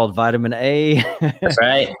think it's called Vitamin A. That's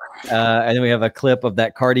right. And then we have a clip of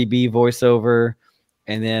that Cardi B voiceover.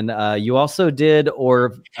 And then you also did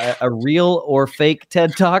a real or fake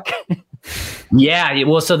TED Talk. Yeah.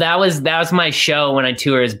 Well, so that was my show when I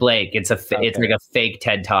tour as Blake. It's like a fake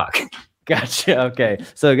TED Talk. Gotcha. Okay.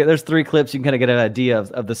 So there's 3 clips. You can kind of get an idea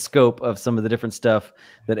of the scope of some of the different stuff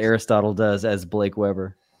that Aristotle does as Blake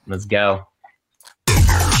Weber. Let's go.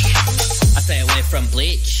 I stay away from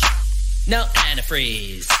bleach. No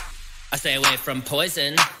antifreeze. I stay away from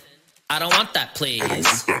poison. I don't want that,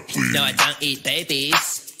 please. No, I don't eat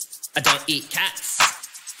babies. I don't eat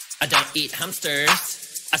cats. I don't eat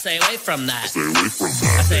hamsters. I stay away from that.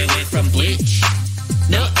 I stay away from bleach.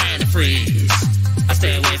 No antifreeze. I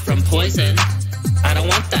stay away from poison. I don't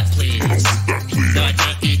want that, please. No, I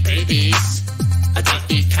don't eat babies. I don't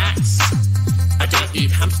eat cats. I don't eat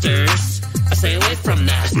hamsters. I stay away from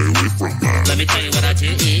that. Let me tell you what I do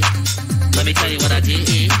eat. Let me tell you what I do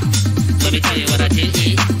eat. Let me tell you what I do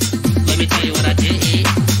eat. Let me tell you what I do eat.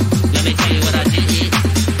 Let me tell you what I do eat.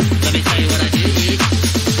 Let me tell you what I do eat.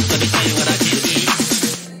 Let me tell you what I do eat.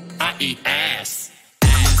 I eat ass.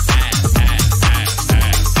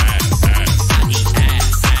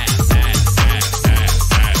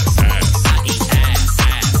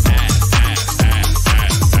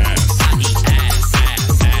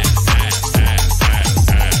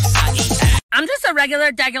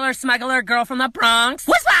 degular smuggler girl from the Bronx.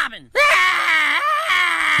 What's poppin'?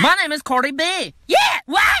 My name is Cardi B. Yeah,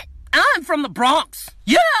 what? I'm from the Bronx.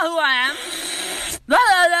 You know who I am.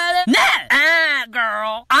 Nah,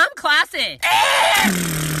 girl. I'm classy.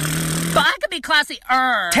 But I could be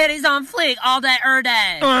classy-er. Titties on fleek all day,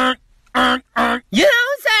 day. You know what I'm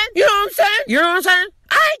saying? You know what I'm saying? You know what I'm saying?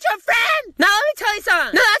 I ain't your friend. Now let me tell you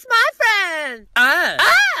something. No, that's my friend.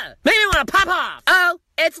 Maybe you want to pop off. Oh,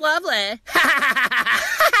 it's lovely.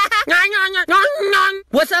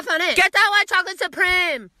 What's so funny? Get that white chocolate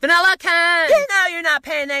supreme. Vanilla can. You know you're not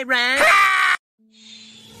paying a rent.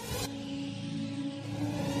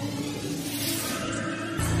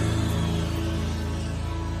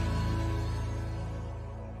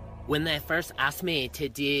 When they first asked me to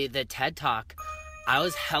do the TED Talk, I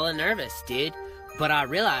was hella nervous, dude. But I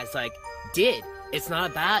realized, dude, it's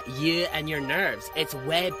not about you and your nerves. It's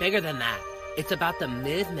way bigger than that. It's about the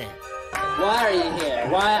movement. Why are you here?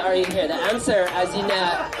 Why are you here? The answer, as you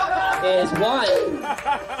know, is one,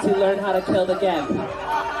 to learn how to kill the game.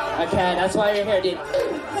 Okay, that's why you're here, dude.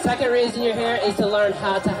 Second reason you're here is to learn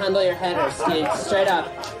how to handle your headers, dude. Straight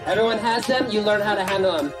up. Everyone has them, you learn how to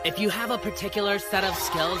handle them. If you have a particular set of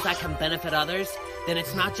skills that can benefit others, then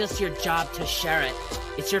it's not just your job to share it.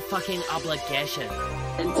 It's your fucking obligation.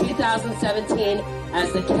 In 2017,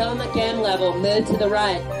 as the kill in the game level moved to the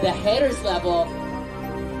right, the haters level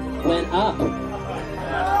went up.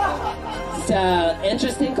 So,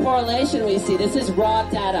 interesting correlation we see. This is raw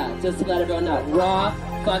data, just to let everyone know. Raw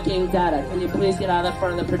fucking data. Can you please get out of the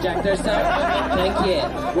front of the projector, sir? Thank you.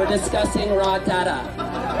 We're discussing raw data.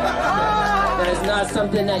 That is not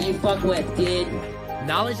something that you fuck with, dude.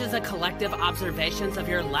 Knowledge is a collective observations of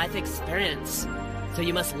your life experience. So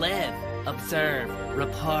you must live, observe,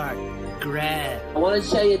 report, grab. I want to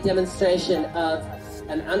show you a demonstration of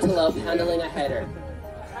an antelope handling a hater.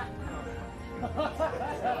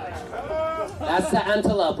 That's the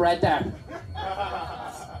antelope right there.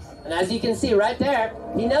 And as you can see right there,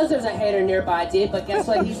 he knows there's a hater nearby, dude, but guess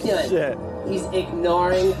what he's doing? Shit. He's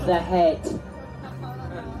ignoring the hate.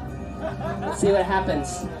 Let's see what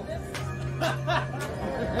happens.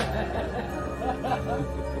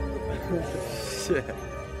 Shit.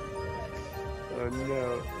 Oh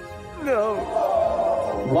no. No.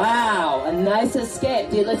 Wow, a nice escape,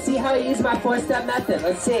 dude. Let's see how he used my 4-step method.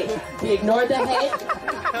 Let's see. He ignored the hate.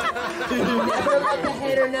 He never let the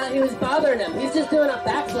hater know he was bothering him. He's just doing a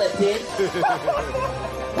backflip, dude.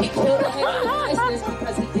 He killed the hater with niceness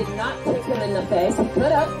because he did not kick him in the face. He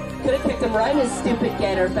could have kicked him right in his stupid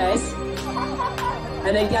gator face.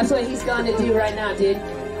 And then guess what he's going to do right now, dude?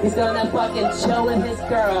 He's going to fucking chill with his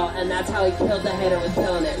girl, and that's how he killed the hater with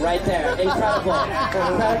killing it, right there. Incredible.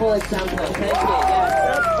 Incredible example. Thank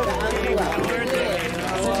you.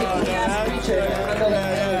 Yes.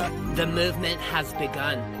 The movement has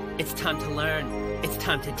begun. It's time to learn. It's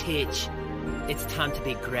time to teach. It's time to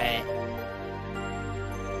be great.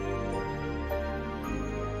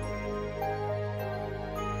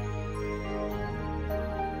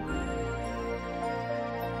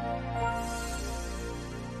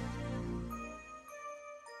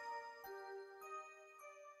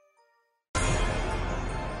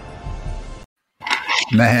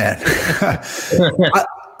 Man,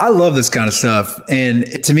 I love this kind of stuff.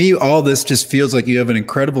 And to me, all this just feels like you have an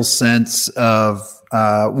incredible sense of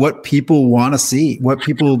what people want to see, what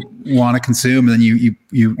people want to consume. And then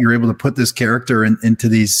you're able to put this character into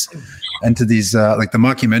these like the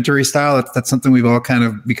mockumentary style. That's something we've all kind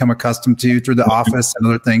of become accustomed to through The Office and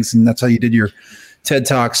other things. And that's how you did your TED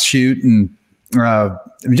Talks shoot. And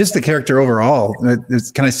just the character overall.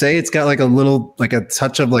 Can I say it's got like a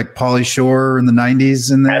touch of like Pauly Shore in the 90s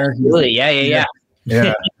in there? Absolutely. Yeah.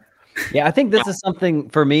 Yeah, I think this is something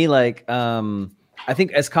for me. Like, I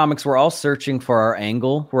think as comics, we're all searching for our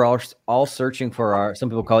angle. We're all searching for some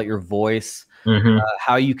people call it your voice,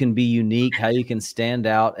 how you can be unique, how you can stand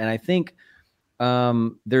out. And I think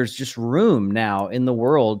there's just room now in the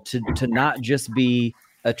world to not just be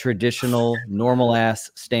a traditional normal ass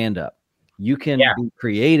stand-up. You can be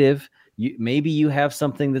creative. Maybe you have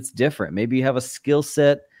something that's different. Maybe you have a skill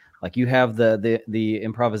set, like you have the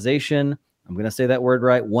improvisation. I'm going to say that word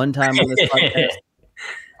right one time on this podcast.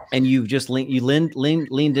 And you've just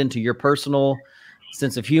leaned into your personal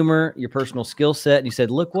sense of humor, your personal skill set. And you said,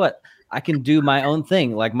 look what, I can do my own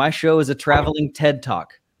thing. Like my show is a traveling TED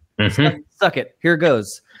Talk. Suck it. Here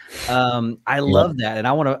goes. I love that. And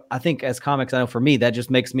I think as comics, I know for me, that just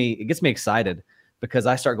gets me excited because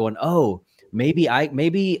I start going, oh, maybe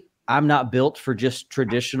I'm not built for just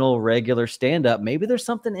traditional regular stand-up. Maybe there's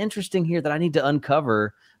something interesting here that I need to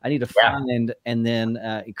uncover. I need to find and then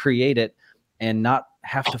create it and not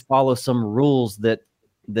have to follow some rules that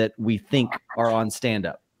that we think are on stand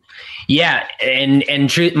up. Yeah. And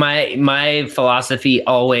truth, my philosophy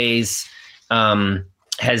always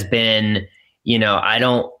has been, I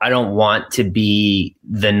don't want to be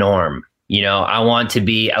the norm. I want to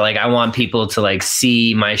be like, I want people to like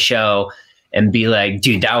see my show and be like,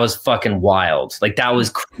 dude, that was fucking wild. Like that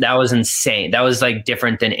was insane. That was like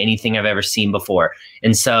different than anything I've ever seen before.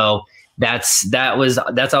 And so that's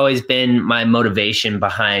always been my motivation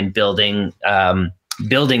behind building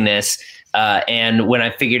this. And when I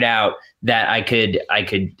figured out that I could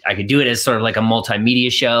do it as sort of like a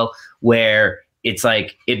multimedia show where it's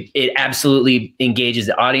like it absolutely engages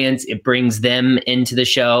the audience. It brings them into the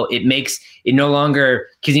show. It makes it no longer,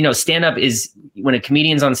 because stand up is when a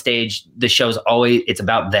comedian's on stage, the show's always, it's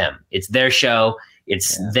about them. It's their show.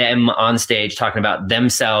 It's them on stage talking about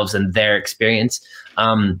themselves and their experience.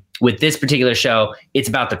 With this particular show, it's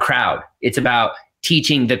about the crowd. It's about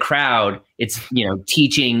teaching the crowd. It's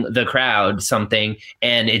teaching the crowd something,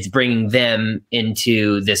 and it's bringing them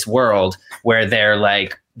into this world where they're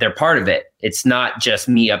part of it. It's not just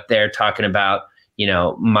me up there talking about,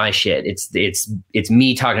 my shit. It's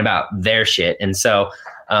me talking about their shit. And so,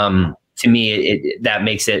 to me, that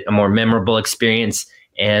makes it a more memorable experience,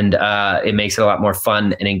 and it makes it a lot more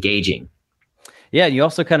fun and engaging. Yeah. You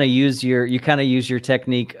also kind of use your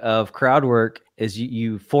technique of crowd work is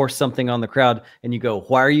you force something on the crowd and you go,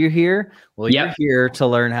 why are you here? Well, you're here to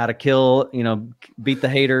learn how to kill, beat the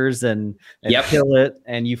haters and kill it.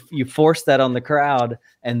 And you force that on the crowd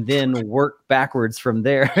and then work backwards from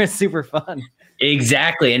there. It's super fun.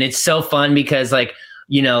 Exactly. And it's so fun because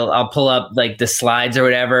I'll pull up like the slides or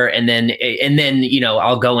whatever. And then,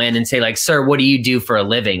 I'll go in and say like, sir, what do you do for a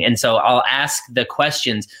living? And so I'll ask the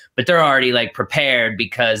questions, but they're already like prepared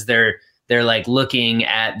because they're like looking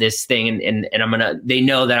at this thing and they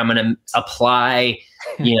know that I'm going to apply,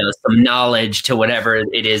 some knowledge to whatever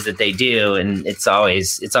it is that they do. And it's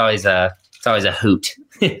always a hoot.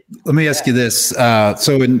 Let me ask you this.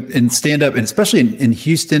 So in stand up, and especially in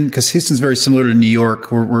Houston, because Houston's very similar to New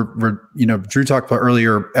York, we're Drew talked about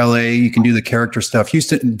earlier, LA, you can do the character stuff.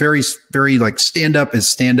 Houston, very, very like stand up is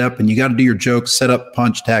stand up, and you got to do your jokes, set up,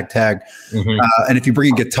 punch, tag. Mm-hmm. And if you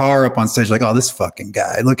bring a guitar up on stage, like, oh, this fucking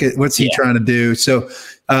guy, look at what's he trying to do. So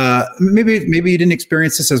maybe you didn't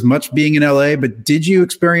experience this as much being in LA, but did you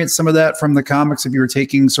experience some of that from the comics? If you were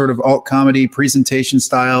taking sort of alt comedy presentation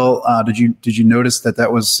style, did you notice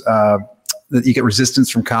that was that you get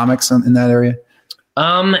resistance from comics in that area?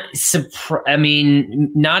 I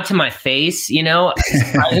mean, not to my face,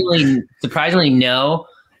 surprisingly, no.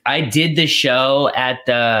 I did the show at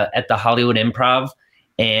the Hollywood Improv,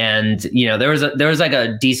 and there was like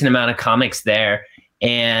a decent amount of comics there,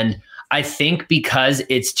 and I think because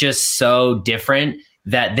it's just so different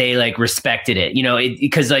that they like respected it,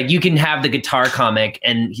 because like you can have the guitar comic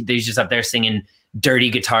and he's just up there singing dirty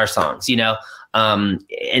guitar songs,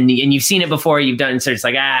 and you've seen it before, you've done it, so it's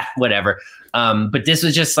like, whatever. But this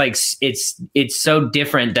was just like, it's so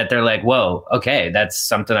different that they're like, whoa, okay, that's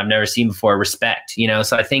something I've never seen before. Respect,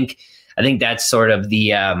 so I think that's sort of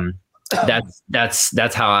the,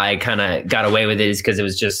 that's how I kind of got away with it, is because it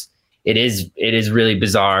was just, it is really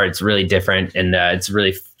bizarre. It's really different. And,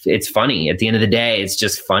 it's funny. At the end of the day, it's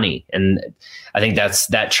just funny. And I think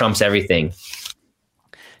that trumps everything.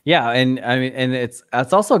 Yeah, and I mean, and it's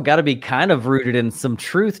also got to be kind of rooted in some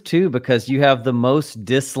truth too, because you have the most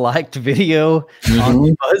disliked video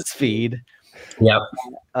on BuzzFeed. Yep.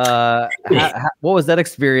 What was that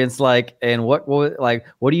experience like, and what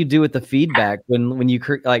do you do with the feedback when you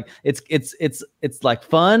like it's like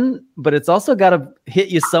fun, but it's also got to hit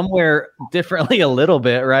you somewhere differently a little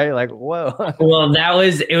bit, right? Like, whoa. Well,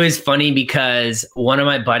 it was funny because one of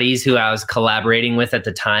my buddies who I was collaborating with at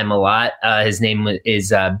the time a lot, his name is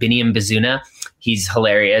Biniam Bazuna. He's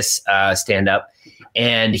hilarious, stand up,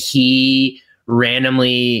 and he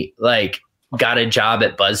randomly got a job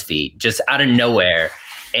at BuzzFeed just out of nowhere.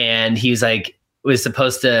 And he was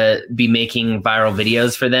supposed to be making viral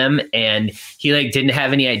videos for them. And he didn't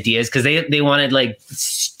have any ideas because they wanted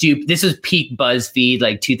this was peak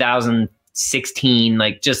BuzzFeed,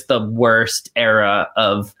 2016, just the worst era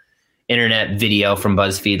of internet video from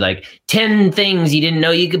BuzzFeed, 10 things you didn't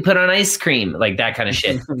know you could put on ice cream, that kind of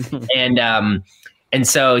shit. And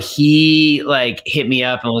so he hit me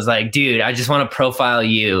up and was like, dude, I just want to profile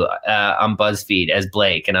you on BuzzFeed as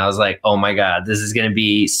Blake. And I was like, oh my God, this is going to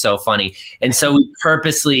be so funny. And so we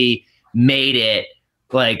purposely made it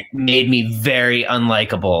made me very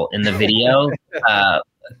unlikable in the video.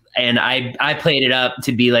 And I played it up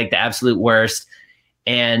to be the absolute worst.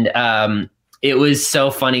 And it was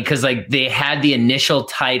so funny because they had the initial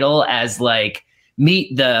title as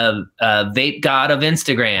meet the vape god of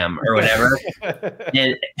Instagram or whatever.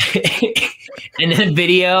 and the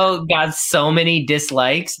video got so many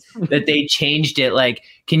dislikes that they changed it. Like,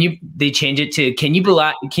 they changed it to, can you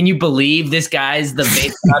believe this guy's the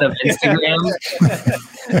vape god of Instagram?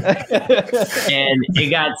 And it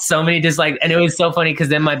got so many dislikes. And it was so funny because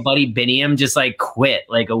then my buddy Biniam just like quit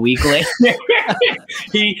like a week later.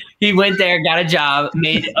 he went there, got a job,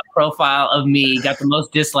 made a profile of me, got the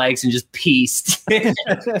most dislikes, and just pieced. It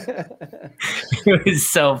was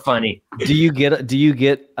so funny. Do you get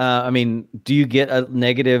a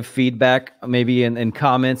negative feedback maybe in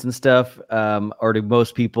comments and stuff? Or do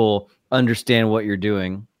most people understand what you're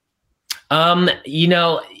doing?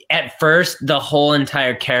 At first the whole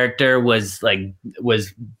entire character was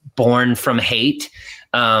born from hate.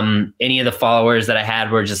 Any of the followers that I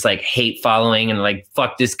had were just like hate following and like,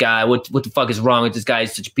 fuck this guy. What the fuck is wrong with this guy?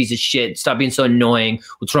 He's such a piece of shit. Stop being so annoying.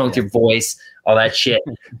 What's wrong with your voice? All that shit.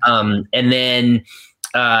 And then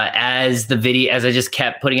as I just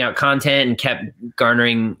kept putting out content and kept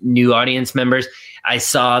garnering new audience members, I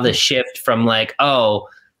saw the shift from like, oh,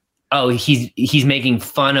 he's making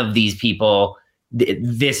fun of these people.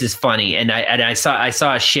 This is funny. And I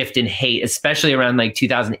saw a shift in hate, especially around like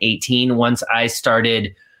 2018. Once I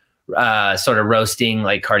started sort of roasting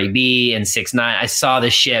like Cardi B and 6ix9ine, I saw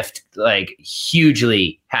the shift like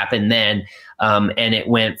hugely happen then. And it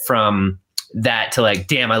went from that to like,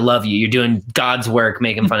 damn, I love you. You're doing God's work,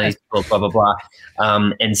 making fun of these people, blah, blah,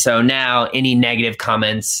 blah. And so now any negative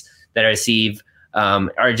comments that I receive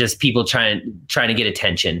are just people trying to get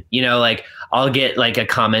attention. Like I'll get like a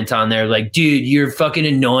comment on there like, dude, you're fucking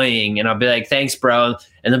annoying. And I'll be like, thanks, bro.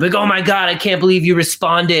 And they'll be like, oh my God, I can't believe you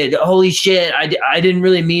responded. Holy shit. I didn't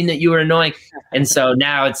really mean that you were annoying. And so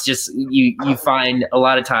now it's just, you find a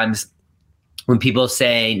lot of times when people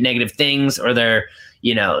say negative things or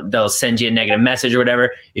they'll send you a negative message or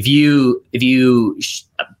whatever. If you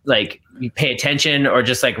like you pay attention or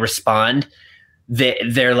just like respond,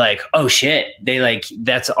 they're like, oh shit. They like,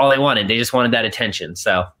 that's all they wanted. They just wanted that attention.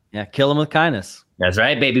 So yeah, kill them with kindness. That's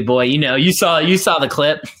right, baby boy. You saw the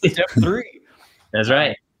clip. Step 3. That's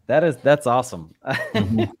right. That's awesome.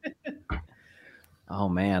 Mm-hmm. Oh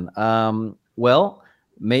man. Well,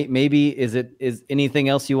 maybe is anything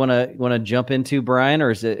else you want to jump into, Brian,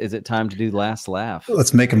 or is it time to do last laugh?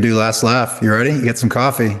 Let's make him do last laugh. You ready? You get some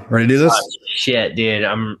coffee. Ready to do this? Oh, shit, dude.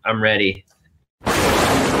 I'm ready.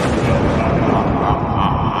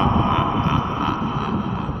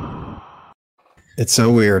 It's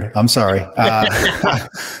so weird. I'm sorry. All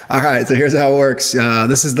right. So here's how it works.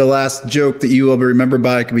 This is the last joke that you will be remembered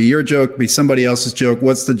by. It could be your joke, it could be somebody else's joke.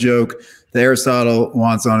 What's the joke that Aristotle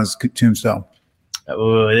wants on his tombstone?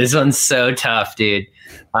 Oh, this one's so tough, dude.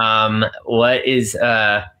 What is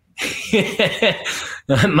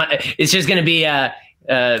it's just gonna be right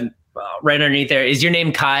underneath there. Is your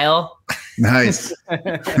name Kyle? Nice.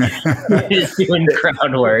 Just doing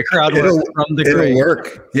crowd work. It'll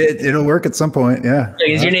work. Yeah, it'll work at some point. Yeah.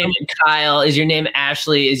 Is your name Kyle? Is your name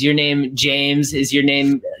Ashley? Is your name James? Is your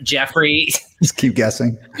name Jeffrey? Just keep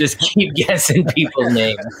guessing. Just keep guessing people's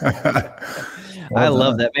names. I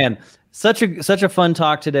love that, man. Such a fun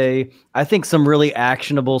talk today. I think some really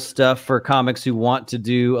actionable stuff for comics who want to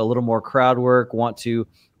do a little more crowd work, want to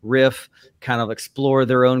riff, kind of explore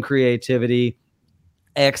their own creativity.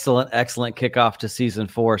 Excellent kickoff to season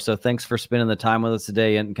 4. So thanks for spending the time with us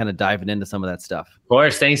today and kind of diving into some of that stuff. Of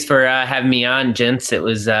course. Thanks for having me on, gents. It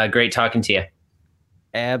was great talking to you.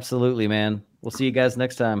 Absolutely, man. We'll see you guys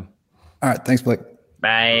next time. All right. Thanks, Blake.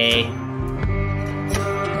 Bye.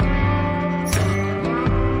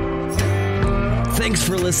 Thanks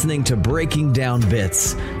for listening to Breaking Down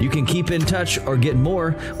Bits. You can keep in touch or get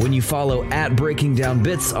more when you follow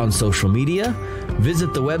 @BreakingDownBits on social media,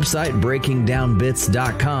 visit the website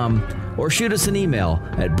breakingdownbits.com, or shoot us an email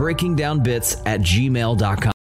at breakingdownbits@gmail.com.